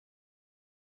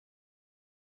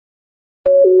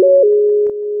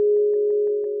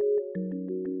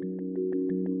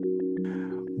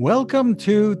Welcome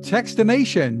to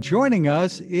Techstination. Joining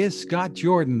us is Scott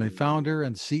Jordan, the founder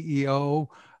and CEO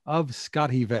of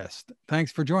SCOTTeVEST.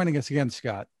 Thanks for joining us again,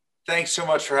 Scott. Thanks so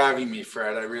much for having me,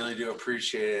 Fred. I really do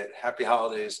appreciate it. Happy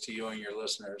holidays to you and your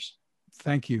listeners.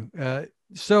 Thank you.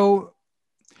 So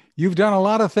you've done a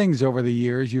lot of things over the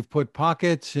years. You've put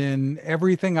pockets in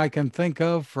everything I can think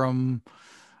of, from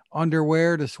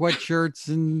underwear to sweatshirts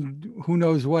and who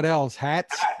knows what else,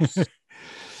 hats.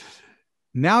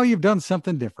 Now you've done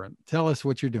something different. Tell us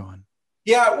what you're doing.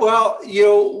 Yeah, well,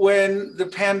 when the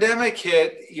pandemic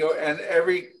hit, and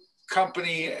every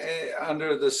company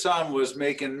under the sun was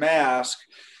making masks,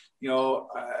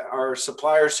 our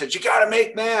supplier said, you got to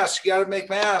make masks,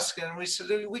 And we said,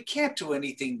 we can't do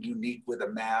anything unique with a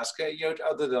mask,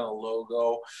 other than a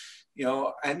logo,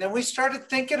 and then we started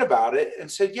thinking about it and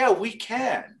said, yeah, we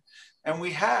can. And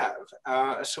we have.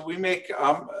 So we make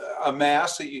a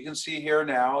mask that you can see here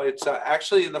now. It's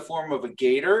actually in the form of a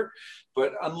gator,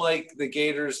 but unlike the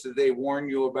gators that they warn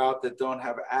you about that don't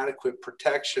have adequate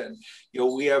protection,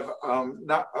 we have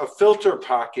not a filter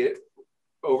pocket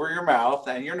over your mouth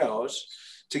and your nose,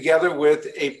 together with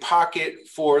a pocket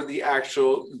for the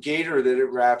actual gator that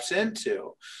it wraps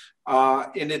into.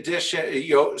 In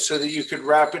addition, so that you could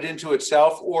wrap it into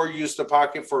itself or use the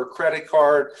pocket for a credit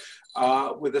card,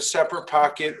 with a separate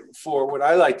pocket for what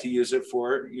I like to use it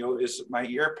for, is my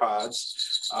ear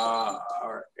pods,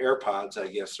 or AirPods, I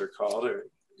guess they're called, or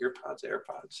AirPods.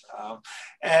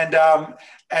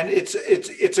 And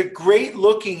it's a great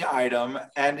looking item,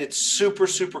 and it's super,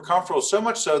 super comfortable, so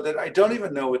much so that I don't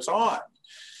even know it's on.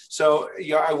 So,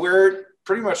 I wear it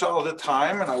pretty much all the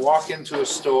time, and I walk into a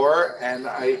store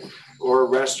or a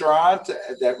restaurant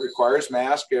that requires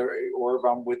mask, or if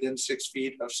I'm within 6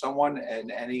 feet of someone in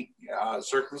any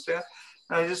circumstance,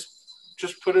 and I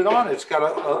just put it on. It's got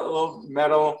a little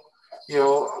metal,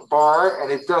 bar,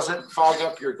 and it doesn't fog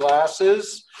up your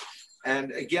glasses.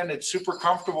 And again, it's super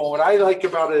comfortable. What I like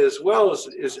about it as well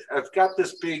is I've got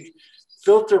this big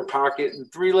filter pocket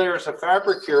and 3 layers of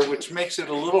fabric here, which makes it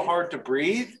a little hard to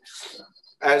breathe,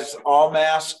 as all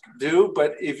masks do.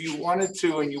 But if you wanted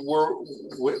to, and you were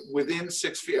within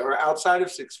 6 feet or outside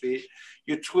of 6 feet,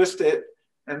 you twist it,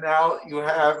 and now you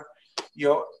have,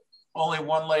 only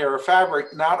 1 layer of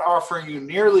fabric, not offering you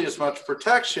nearly as much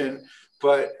protection.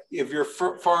 But if you're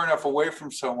far enough away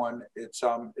from someone, it's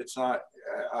not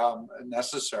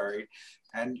necessary,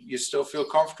 and you still feel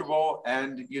comfortable,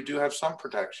 and you do have some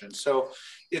protection. So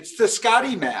it's the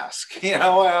SCOTTeMASK,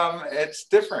 it's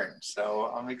different.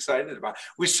 So I'm excited about it.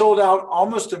 We sold out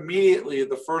almost immediately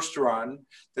the first run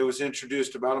that was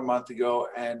introduced about a month ago,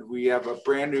 and we have a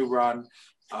brand new run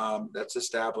that's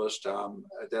established,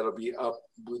 that'll be up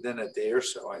within a day or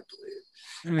so, I believe.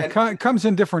 And it comes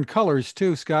in different colors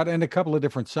too, Scott, and a couple of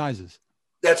different sizes.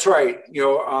 That's right.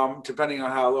 Depending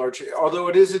on how large, although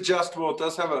it is adjustable, it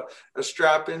does have a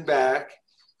strap in back.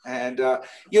 And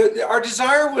our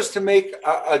desire was to make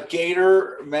a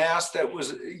gator mask that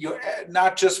was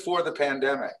not just for the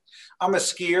pandemic. I'm a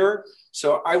skier,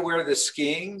 so I wear this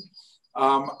skiing.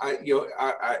 I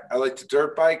like to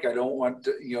dirt bike. I don't want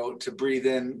to breathe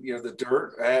in the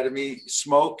dirt ahead of me.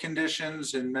 Smoke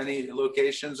conditions in many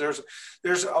locations.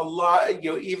 There's a lot.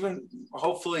 Even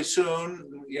hopefully soon.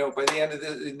 By the end of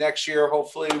the next year,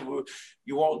 hopefully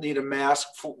you won't need a mask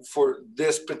for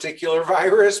this particular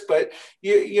virus. But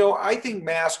I think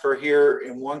masks are here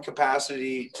in one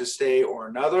capacity to stay or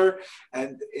another,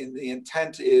 and the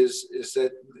intent is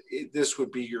that this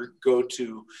would be your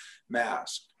go-to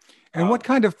mask. And what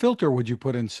kind of filter would you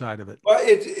put inside of it? Well,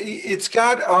 it's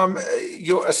got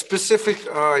a specific.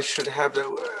 I should have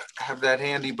that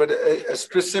handy, but a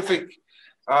specific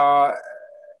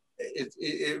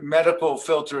medical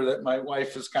filter that my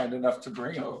wife is kind enough to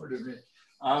bring over to me.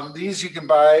 These you can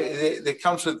buy. They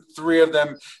comes with 3 of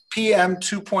them. PM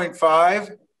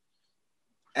 2.5,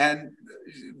 and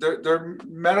they're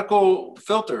medical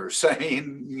filters. I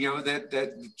mean,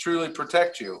 that truly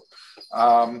protect you.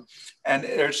 And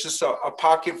there's just a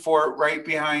pocket for it right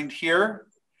behind here.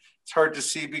 It's hard to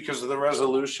see because of the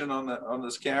resolution on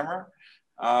this camera,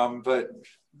 but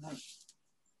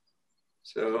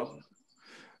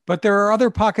there are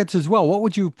other pockets as well. What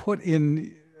would you put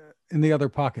in the other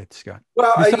pockets, Scott?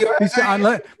 Well,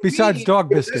 besides dog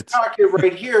biscuits. This pocket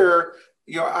right here,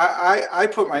 I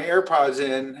put my AirPods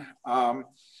in.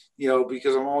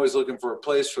 Because I'm always looking for a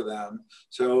place for them.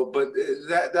 So, but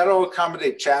that'll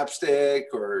accommodate chapstick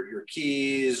or your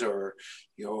keys, or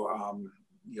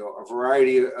a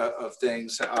variety of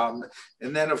things.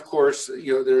 And then of course,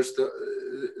 there's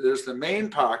the main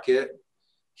pocket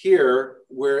here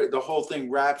where the whole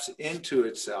thing wraps into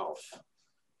itself.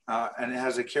 and it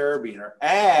has a carabiner,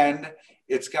 and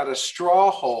it's got a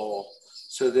straw hole,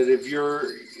 so that if you're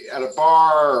at a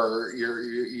bar or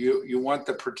you want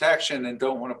the protection and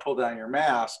don't want to pull down your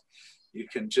mask, you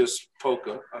can just poke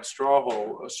a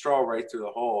straw right through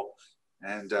the hole,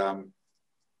 and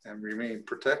remain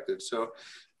protected. So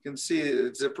you can see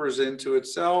it zippers into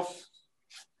itself,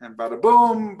 and bada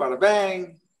boom, bada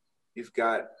bang, you've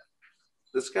got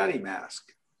the SCOTTeMASK.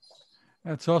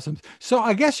 That's awesome. So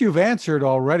I guess you've answered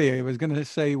already. I was going to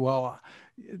say, well,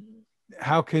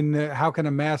 how can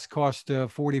a mask cost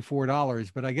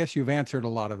 $44? But I guess you've answered a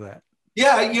lot of that.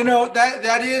 Yeah,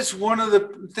 that is one of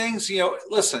the things.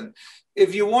 Listen,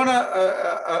 if you want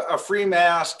a free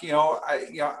mask,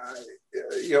 I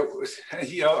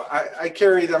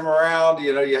carry them around.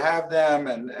 You have them,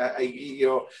 and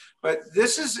but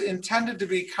this is intended to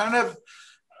be kind of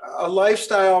a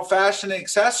lifestyle fashion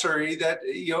accessory that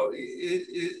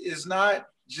is not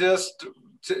just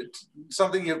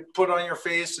something you put on your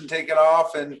face and take it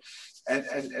off and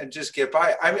just get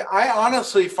by. I mean, I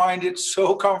honestly find it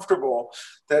so comfortable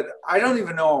that I don't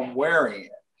even know I'm wearing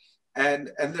it.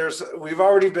 And we've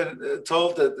already been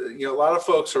told that a lot of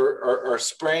folks are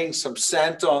spraying some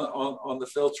scent on the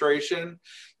filtration,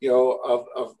 of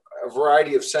a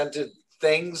variety of scented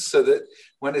things, so that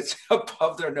when it's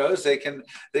above their nose, they can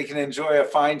enjoy a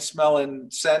fine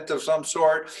smelling scent of some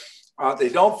sort. They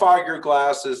don't fog your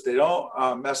glasses. They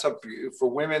don't mess up, for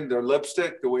women, their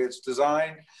lipstick, the way it's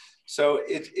designed. So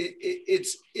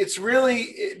it's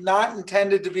really not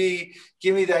intended to be,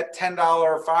 give me that $10,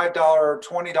 $5,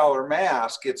 $20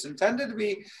 mask. It's intended to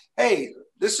be, hey,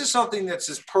 this is something that's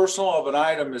as personal of an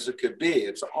item as it could be.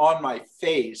 It's on my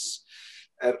face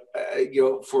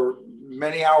for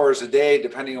many hours a day,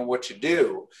 depending on what you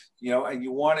do, and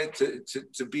you want it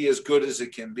to be as good as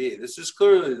it can be. This is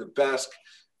clearly the best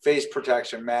face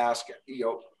protection mask,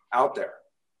 out there.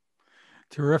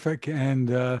 Terrific.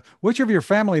 And which of your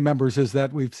family members is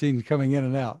that we've seen coming in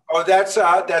and out? Oh, that's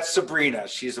Sabrina.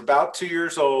 She's about 2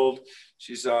 years old.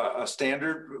 She's a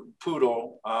standard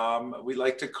poodle. We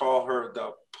like to call her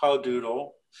the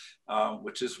Padoodle,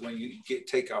 which is when you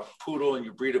take a poodle and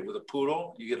you breed it with a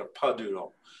poodle, you get a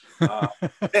Padoodle.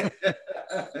 And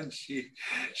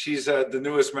she's the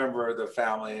newest member of the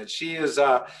family, and she is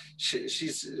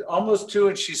she's almost 2,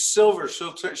 and she's silver.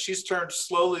 She's turned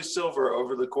slowly silver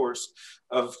over the course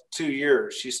of 2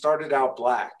 years. She started out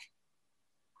black.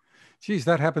 Geez,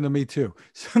 that happened to me too.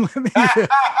 So me too.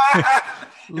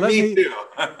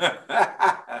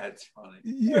 That's funny.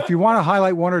 If you want to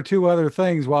highlight one or two other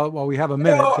things while we have a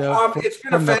minute, it's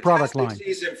been from a fantastic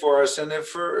season for us, and if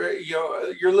for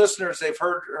your listeners, they've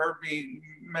heard me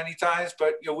many times,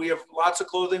 but we have lots of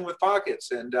clothing with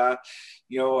pockets, and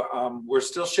we're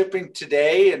still shipping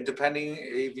today, and depending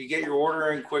if you get your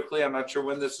order in quickly, I'm not sure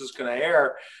when this is going to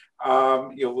air.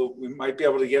 We might be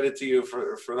able to get it to you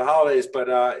for the holidays, but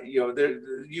the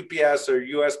UPS or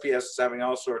USPS is having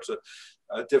all sorts of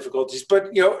difficulties.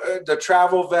 But the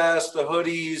travel vest, the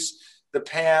hoodies, the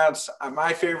pants.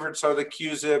 My favorites are the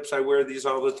Q-zips. I wear these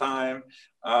all the time.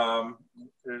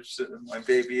 There's my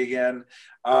baby again.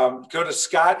 Go to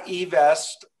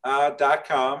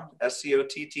SCOTTeVEST.com,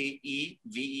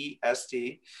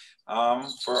 SCOTTEVEST,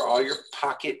 for all your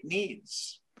pocket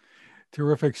needs.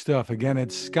 Terrific stuff. Again,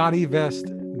 it's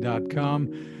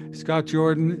SCOTTeVEST.com. Scott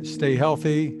Jordan, stay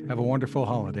healthy. Have a wonderful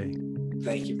holiday.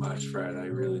 Thank you much, Fred. I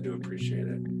really do appreciate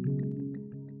it.